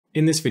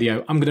In this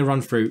video, I'm going to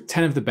run through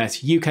 10 of the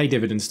best UK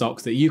dividend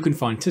stocks that you can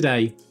find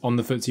today on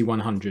the FTSE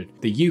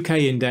 100, the UK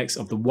index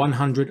of the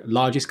 100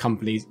 largest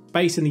companies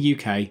based in the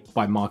UK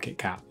by market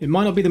cap. It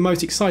might not be the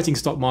most exciting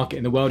stock market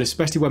in the world,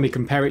 especially when we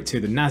compare it to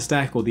the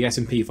Nasdaq or the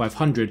S&P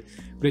 500,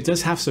 but it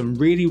does have some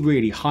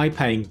really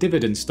high-paying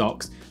dividend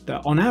stocks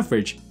that on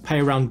average pay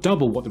around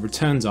double what the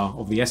returns are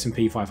of the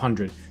S&P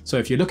 500. So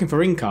if you're looking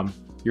for income,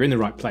 you're in the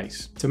right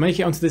place. To make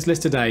it onto this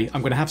list today,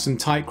 I'm going to have some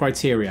tight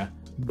criteria.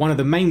 One of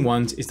the main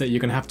ones is that you're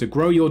going to have to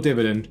grow your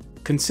dividend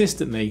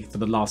consistently for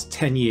the last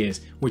 10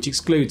 years, which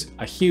excludes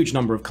a huge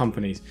number of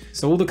companies.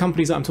 So all the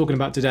companies that I'm talking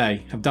about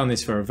today have done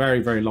this for a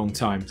very long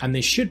time, and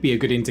this should be a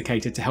good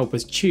indicator to help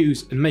us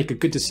choose and make a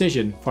good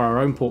decision for our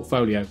own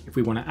portfolio if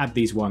we want to add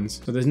these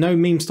ones. So there's no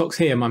meme stocks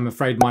here, I'm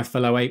afraid, my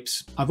fellow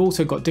apes. I've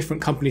also got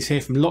different companies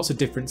here from lots of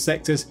different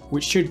sectors,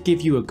 which should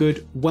give you a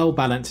good,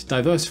 well-balanced,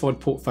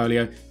 diversified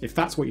portfolio if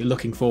that's what you're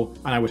looking for,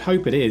 and I would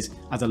hope it is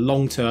as a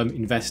long-term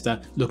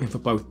investor looking for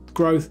both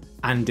growth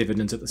and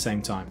dividends at the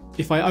same time.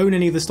 If I own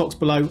any of the stocks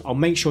below, I'll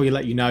make sure you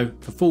let you know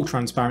for full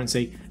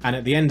transparency, and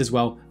at the end as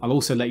well, I'll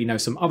also let you know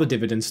some other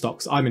dividend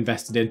stocks I'm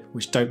invested in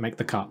which don't make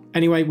the cut.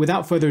 Anyway,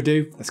 without further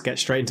ado, let's get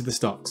straight into the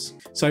stocks.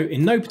 So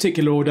in no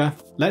particular order,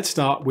 let's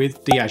start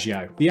with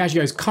Diageo.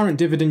 Diageo's current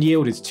dividend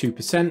yield is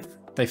 2%.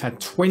 They've had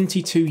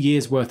 22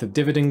 years worth of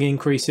dividend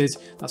increases.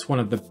 That's one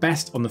of the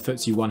best on the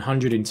FTSE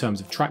 100 in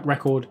terms of track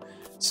record.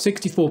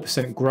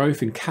 64%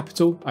 growth in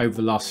capital over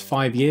the last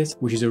 5 years,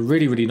 which is a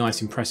really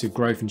nice impressive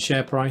growth in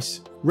share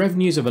price.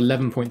 Revenues of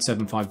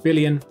 11.75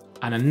 billion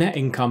and a net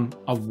income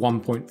of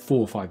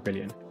 1.45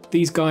 billion.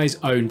 These guys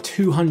own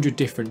 200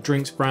 different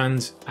drinks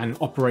brands and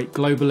operate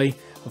globally.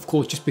 Of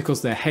course, just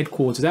because they're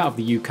headquartered out of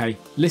the UK,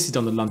 listed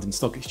on the London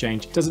Stock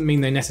Exchange, doesn't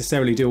mean they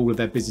necessarily do all of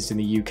their business in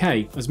the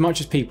UK. As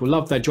much as people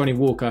love their Johnny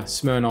Walker,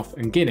 Smirnoff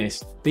and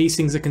Guinness, these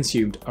things are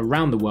consumed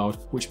around the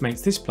world, which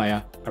makes this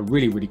player a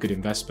really good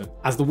investment.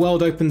 As the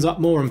world opens up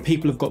more and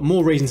people have got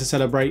more reason to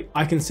celebrate,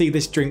 I can see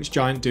this drinks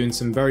giant doing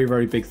some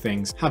very big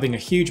things. Having a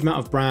huge amount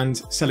of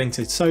brands, selling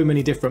to so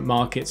many different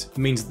markets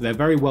means that they're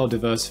very well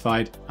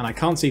diversified, and I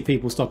can't see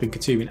people stopping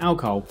consuming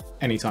alcohol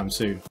anytime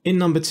soon. In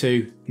number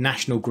 2,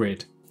 National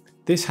Grid.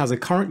 This has a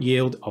current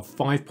yield of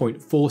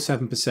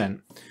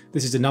 5.47%.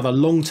 This is another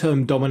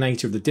long-term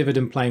dominator of the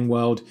dividend playing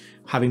world,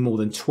 having more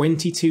than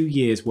 22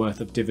 years worth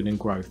of dividend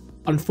growth.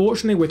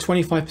 Unfortunately, we're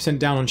 25%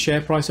 down on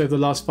share price over the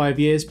last 5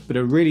 years, but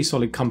a really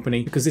solid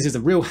company because this is a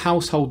real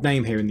household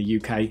name here in the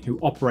UK who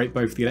operate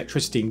both the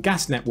electricity and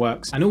gas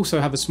networks and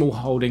also have a small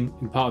holding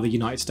in part of the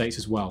United States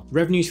as well.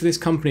 Revenues for this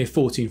company are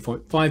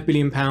 £14.5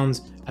 billion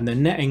and their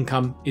net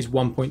income is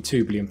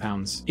 £1.2 billion.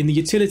 In the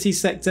utilities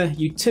sector,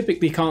 you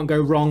typically can't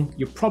go wrong.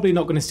 You're probably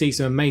not going to see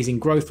some amazing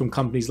growth from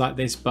companies like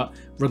this, but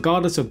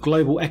regardless of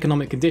global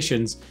economic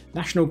conditions,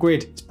 National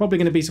Grid is probably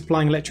going to be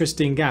supplying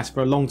electricity and gas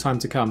for a long time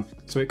to come,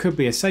 so it could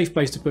be a safe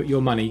place to put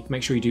your money.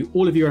 Make sure you do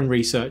all of your own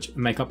research and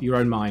make up your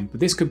own mind, but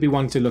this could be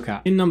one to look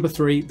at. In number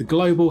 3, the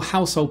global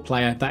household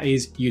player that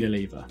is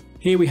Unilever.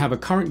 Here we have a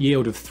current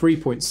yield of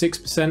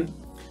 3.6%.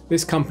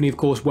 This company, of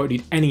course, won't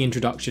need any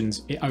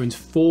introductions. It owns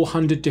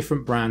 400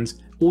 different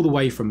brands, all the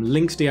way from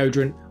Lynx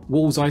deodorant,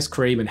 Wall's ice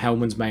cream and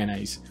Hellmann's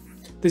mayonnaise.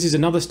 This is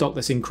another stock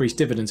that's increased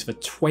dividends for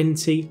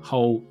 20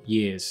 whole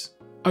years.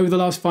 Over the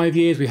last 5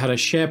 years, we had a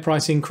share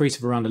price increase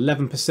of around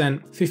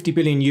 11%, 50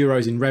 billion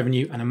euros in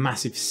revenue and a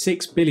massive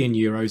 6 billion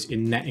euros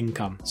in net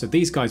income. So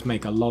these guys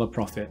make a lot of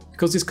profit.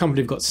 Because this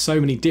company have got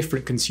so many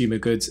different consumer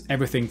goods,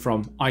 everything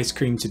from ice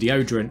cream to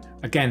deodorant,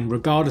 again,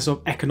 regardless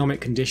of economic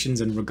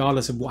conditions and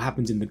regardless of what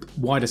happens in the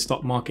wider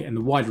stock market and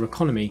the wider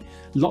economy,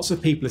 lots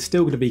of people are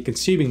still going to be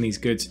consuming these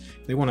goods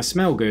if they want to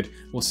smell good,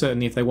 or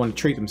certainly if they want to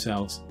treat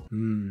themselves.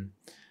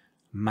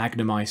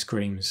 Magnum ice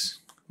creams.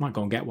 Might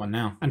go and get one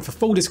now. And for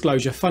full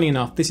disclosure, funny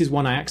enough, this is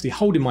one I actually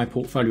hold in my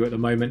portfolio at the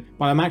moment,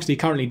 but I'm actually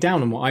currently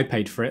down on what I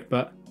paid for it,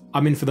 but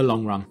I'm in for the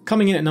long run.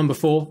 Coming in at number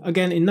 4,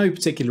 again in no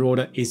particular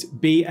order, is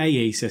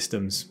BAE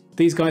Systems.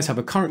 These guys have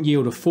a current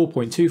yield of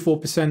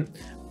 4.24%.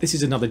 This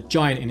is another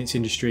giant in its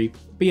industry.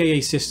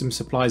 BAE Systems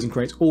supplies and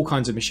creates all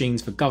kinds of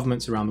machines for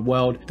governments around the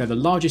world. They're the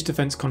largest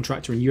defence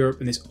contractor in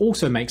Europe, and this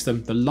also makes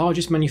them the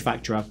largest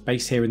manufacturer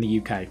based here in the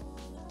UK.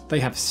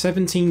 They have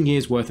 17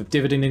 years worth of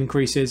dividend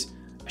increases,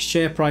 a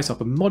share price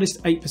up a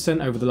modest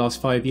 8% over the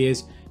last 5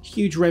 years,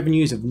 huge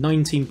revenues of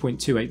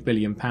 £19.28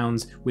 billion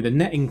with a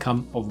net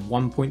income of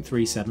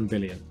 £1.37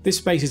 billion. This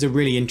space is a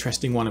really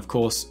interesting one, of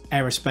course,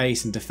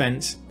 aerospace and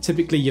defence.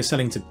 Typically you're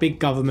selling to big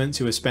governments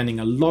who are spending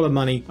a lot of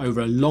money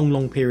over a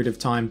long period of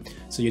time,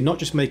 so you're not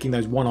just making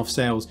those one-off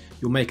sales,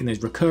 you're making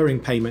those recurring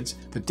payments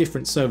for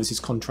different services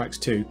contracts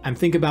too. And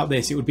think about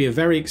this, it would be a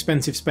very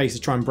expensive space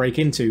to try and break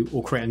into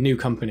or create a new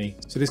company.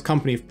 So this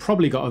company have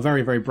probably got a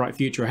very bright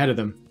future ahead of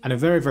them and a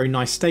very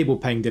nice stable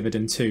paying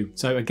dividend too.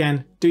 So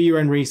again, do your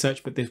own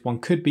research, but this one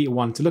could be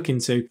one to look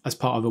into as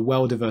part of a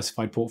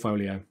well-diversified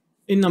portfolio.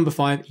 In number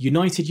 5,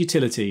 United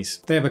Utilities.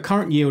 They have a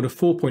current yield of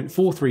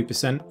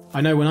 4.43%.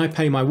 I know when I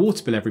pay my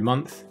water bill every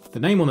month, the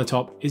name on the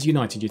top is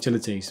United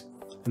Utilities.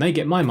 and they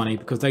get my money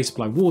because they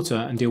supply water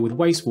and deal with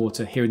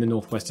wastewater here in the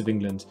northwest of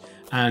England.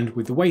 And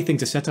with the way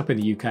things are set up in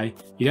the UK,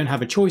 you don't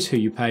have a choice who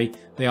you pay,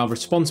 they are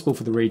responsible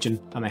for the region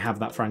and they have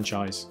that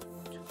franchise.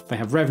 They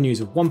have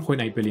revenues of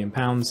 £1.8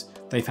 billion,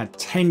 they've had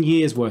 10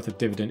 years worth of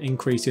dividend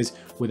increases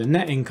with a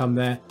net income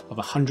there of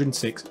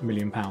 £106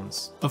 million.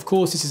 Of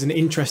course, this is an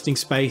interesting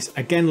space,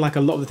 again like a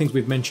lot of the things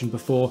we've mentioned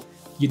before.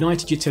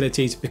 United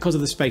Utilities, because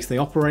of the space they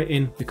operate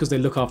in, because they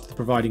look after the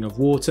providing of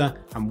water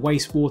and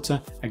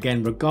wastewater,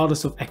 again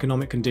regardless of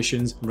economic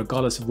conditions,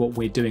 regardless of what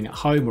we're doing at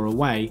home or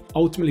away,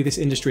 ultimately this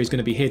industry is going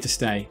to be here to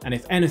stay. And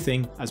if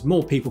anything, as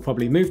more people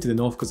probably move to the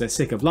north because they're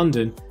sick of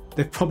London,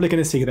 they're probably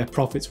going to see their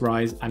profits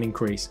rise and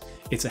increase.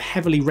 It's a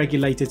heavily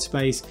regulated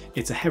space,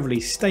 it's a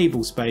heavily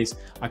stable space.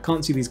 I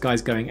can't see these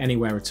guys going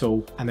anywhere at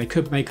all, and they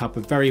could make up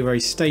a very, very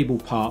stable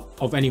part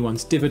of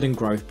anyone's dividend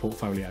growth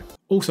portfolio.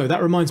 Also,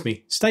 that reminds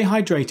me, stay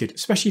hydrated,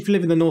 especially if you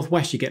live in the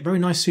northwest, you get very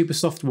nice super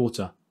soft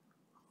water.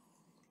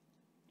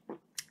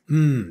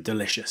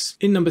 Delicious.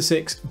 In number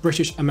 6,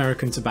 British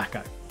American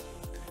Tobacco.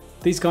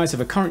 These guys have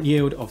a current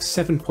yield of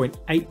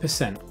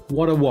 7.8%.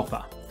 What a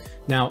whopper.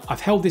 Now, I've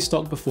held this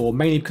stock before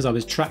mainly because I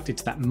was attracted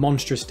to that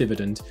monstrous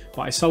dividend,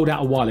 but I sold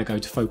out a while ago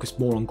to focus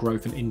more on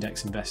growth and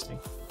index investing.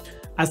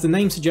 As the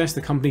name suggests,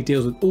 the company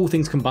deals with all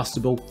things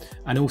combustible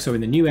and also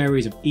in the new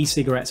areas of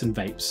e-cigarettes and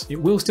vapes. It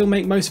will still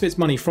make most of its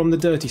money from the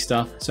dirty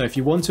stuff, so if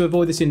you want to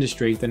avoid this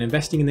industry, then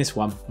investing in this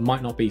one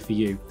might not be for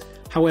you.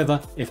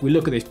 However, if we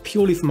look at this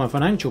purely from a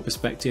financial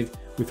perspective,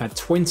 we've had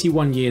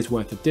 21 years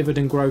worth of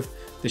dividend growth,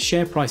 the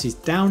share price is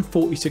down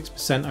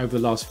 46% over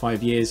the last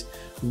 5 years,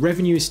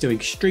 revenue is still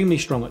extremely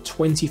strong at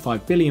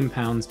 £25 billion,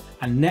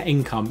 and net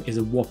income is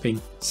a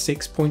whopping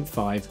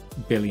 £6.5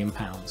 billion.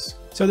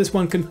 So this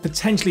one can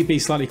potentially be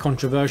slightly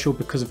controversial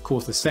because of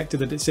course the sector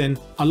that it's in.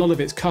 A lot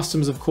of its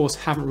customers of course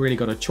haven't really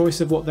got a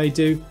choice of what they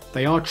do.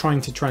 They are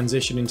trying to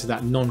transition into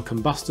that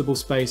non-combustible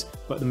space,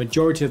 but the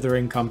majority of their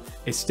income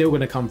is still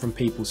going to come from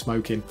people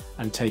smoking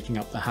and taking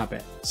up the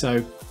habit.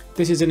 So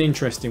this is an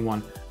interesting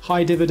one.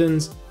 High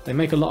dividends, they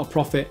make a lot of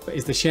profit, but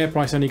is the share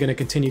price only going to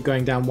continue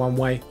going down one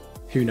way?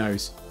 Who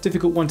knows?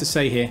 Difficult one to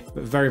say here,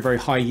 but very, very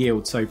high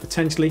yield. So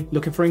potentially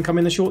looking for income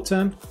in the short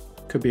term?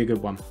 Could be a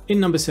good one. In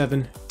number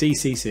 7,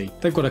 DCC.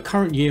 They've got a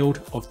current yield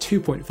of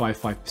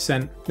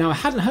 2.55%. Now I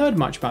hadn't heard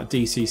much about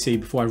DCC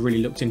before I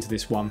really looked into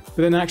this one, but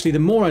then actually the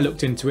more I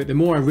looked into it, the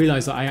more I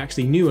realized that I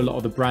actually knew a lot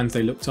of the brands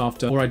they looked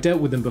after, or I dealt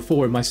with them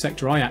before in my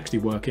sector I actually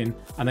work in,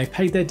 and they've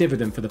paid their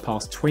dividend for the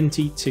past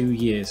 22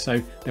 years.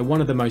 So they're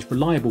one of the most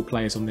reliable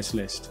players on this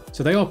list.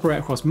 So they operate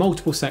across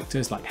multiple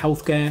sectors like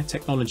healthcare,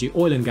 technology,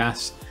 oil and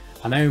gas,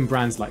 and they own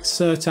brands like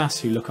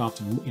Certas, who look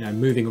after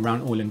moving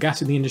around oil and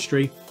gas in the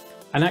industry.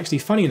 And actually,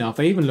 funny enough,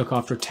 they even look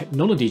after a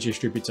technology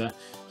distributor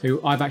who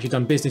I've actually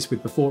done business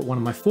with before at one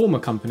of my former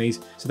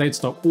companies. So they'd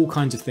stock all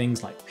kinds of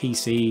things like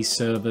PCs,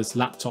 servers,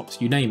 laptops,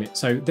 you name it.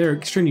 So they're an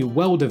extremely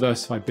well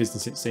diversified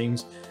business, it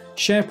seems.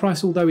 Share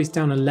price, although, is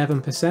down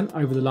 11%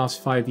 over the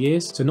last 5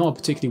 years, so not a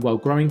particularly well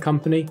growing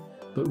company,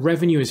 but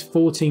revenue is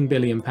 £14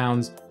 billion,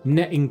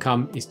 net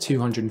income is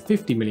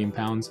 £250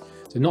 million.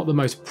 So not the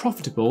most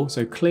profitable,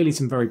 so clearly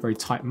some very, very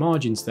tight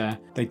margins there.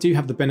 They do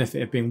have the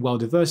benefit of being well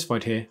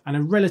diversified here, and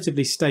a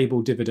relatively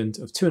stable dividend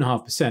of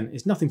 2.5%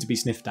 is nothing to be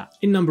sniffed at.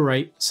 In number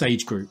 8,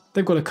 Sage Group.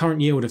 They've got a current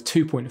yield of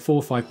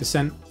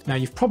 2.45%. Now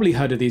you've probably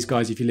heard of these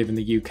guys if you live in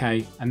the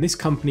UK, and this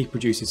company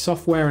produces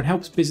software and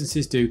helps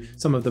businesses do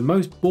some of the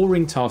most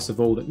boring tasks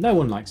of all that no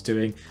one likes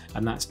doing,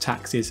 and that's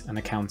taxes and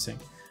accounting.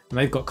 And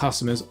they've got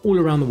customers all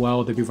around the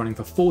world. They've been running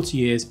for 40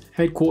 years,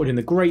 headquartered in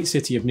the great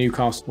city of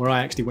Newcastle, where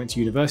I actually went to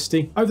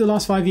university. Over the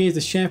last 5 years,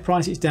 the share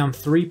price is down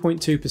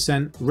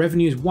 3.2%,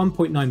 revenue is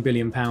 £1.9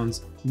 billion,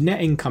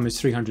 net income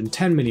is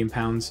 £310 million.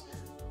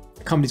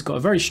 The company's got a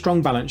very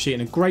strong balance sheet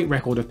and a great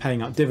record of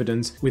paying out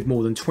dividends with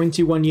more than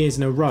 21 years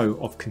in a row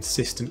of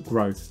consistent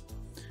growth.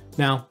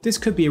 Now, this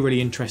could be a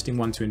really interesting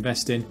one to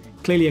invest in.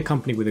 Clearly a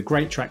company with a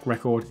great track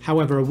record.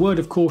 However, a word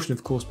of caution,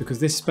 of course, because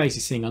this space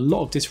is seeing a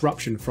lot of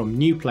disruption from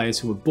new players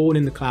who were born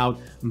in the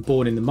cloud and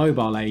born in the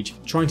mobile age,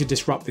 trying to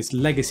disrupt this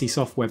legacy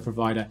software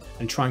provider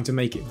and trying to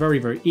make it very,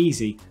 very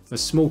easy for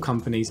small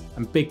companies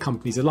and big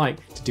companies alike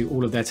to do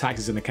all of their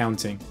taxes and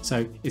accounting.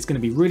 So it's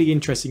going to be really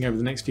interesting over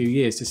the next few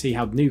years to see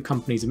how new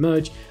companies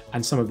emerge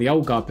and some of the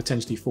old guard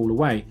potentially fall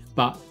away.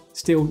 But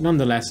still,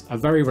 nonetheless, a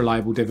very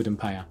reliable dividend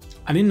payer.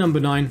 And in number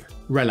 9,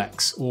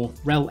 RELX, or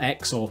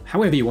RELX, or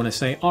however you want to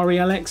say,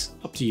 RELX,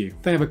 up to you.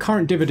 They have a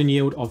current dividend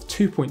yield of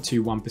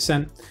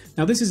 2.21%.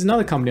 Now this is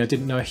another company I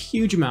didn't know a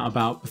huge amount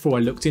about before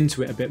I looked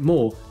into it a bit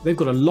more. They've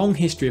got a long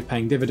history of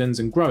paying dividends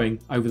and growing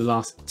over the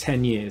last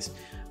 10 years.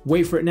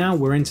 Wait for it now,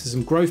 we're into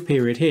some growth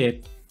period here.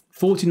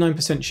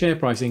 49% share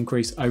price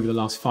increase over the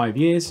last 5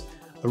 years,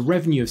 a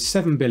revenue of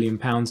 £7 billion,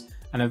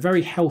 and a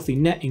very healthy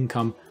net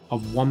income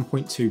of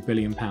 £1.2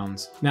 billion.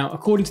 Now,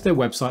 according to their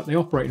website, they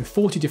operate in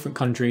 40 different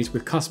countries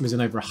with customers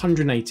in over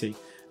 180,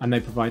 and they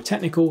provide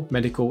technical,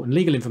 medical, and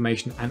legal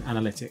information and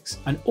analytics.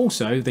 And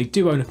also, they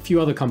do own a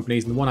few other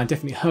companies, and the one I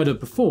definitely heard of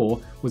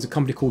before was a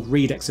company called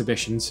Reed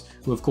Exhibitions,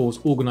 who of course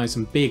organise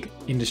some big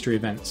industry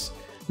events.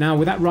 Now,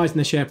 with that rise in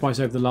the share price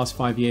over the last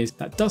 5 years,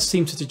 that does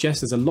seem to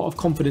suggest there's a lot of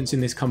confidence in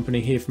this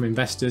company here from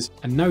investors,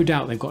 and no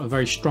doubt they've got a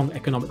very strong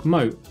economic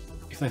moat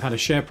if they've had a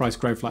share price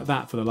growth like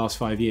that for the last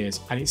 5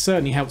 years. And it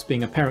certainly helps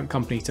being a parent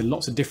company to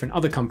lots of different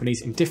other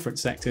companies in different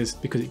sectors,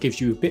 because it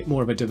gives you a bit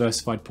more of a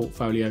diversified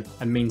portfolio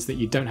and means that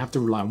you don't have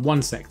to rely on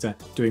one sector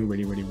doing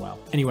really, really well.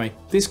 Anyway,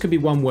 this could be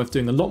one worth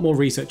doing a lot more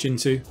research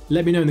into.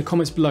 Let me know in the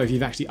comments below if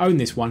you've actually owned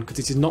this one, because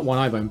this is not one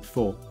I've owned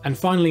before. And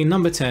finally,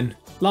 number 10,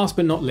 last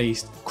but not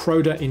least,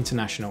 Croda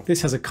International.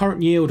 This has a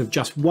current yield of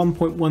just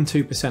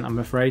 1.12%, I'm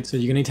afraid, so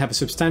you're going to need to have a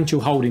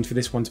substantial holding for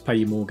this one to pay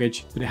your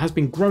mortgage, but it has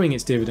been growing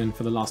its dividend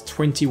for the last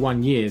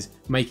 21 years,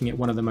 making it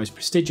one of the most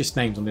prestigious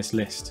names on this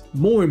list.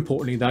 More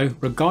importantly though,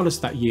 regardless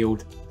of that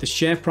yield, the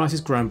share price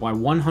has grown by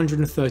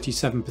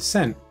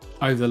 137%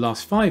 over the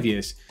last 5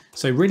 years.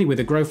 So really, with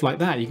a growth like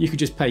that, you could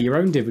just pay your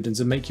own dividends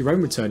and make your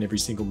own return every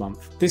single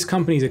month. This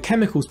company is a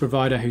chemicals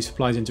provider who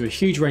supplies into a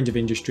huge range of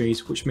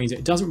industries, which means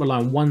it doesn't rely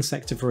on one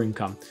sector for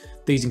income.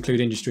 These include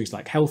industries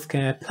like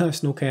healthcare,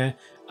 personal care,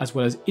 as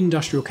well as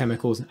industrial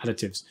chemicals and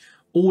additives,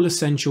 all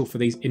essential for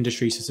these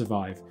industries to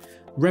survive.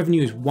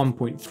 Revenue is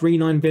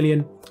 1.39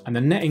 billion, and the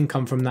net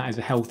income from that is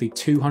a healthy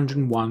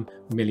 201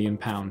 million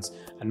pounds.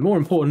 And more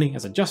importantly,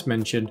 as I just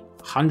mentioned,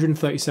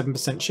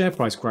 137% share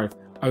price growth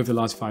over the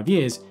last 5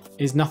 years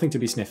is nothing to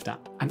be sniffed at.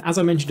 And as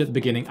I mentioned at the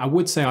beginning, I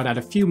would say I'd add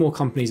a few more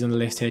companies on the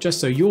list here, just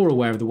so you're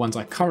aware of the ones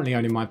I currently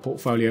own in my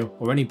portfolio,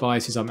 or any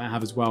biases I might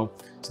have as well.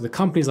 So the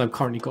companies I've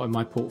currently got in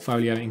my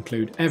portfolio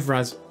include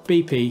Evraz,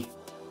 BP,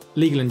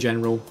 Legal &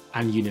 General,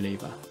 and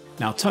Unilever.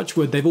 Now, touch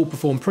wood, they've all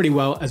performed pretty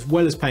well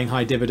as paying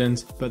high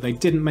dividends, but they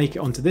didn't make it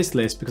onto this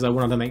list because I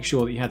wanted to make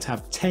sure that you had to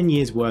have 10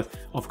 years worth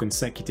of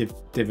consecutive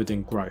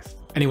dividend growth.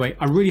 Anyway,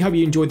 I really hope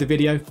you enjoyed the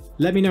video.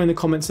 Let me know in the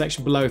comment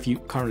section below if you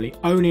currently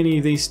own any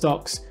of these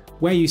stocks,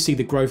 where you see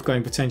the growth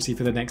going potentially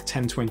for the next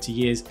 10-20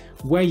 years,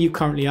 where you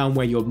currently are and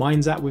where your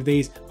mind's at with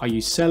these. Are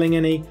you selling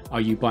any? Are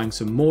you buying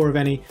some more of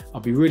any?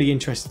 I'll be really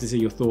interested to see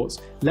your thoughts.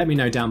 Let me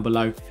know down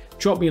below.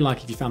 Drop me a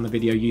like if you found the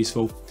video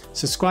useful.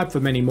 Subscribe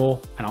for many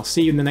more, and I'll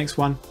see you in the next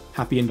one.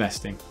 Happy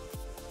investing.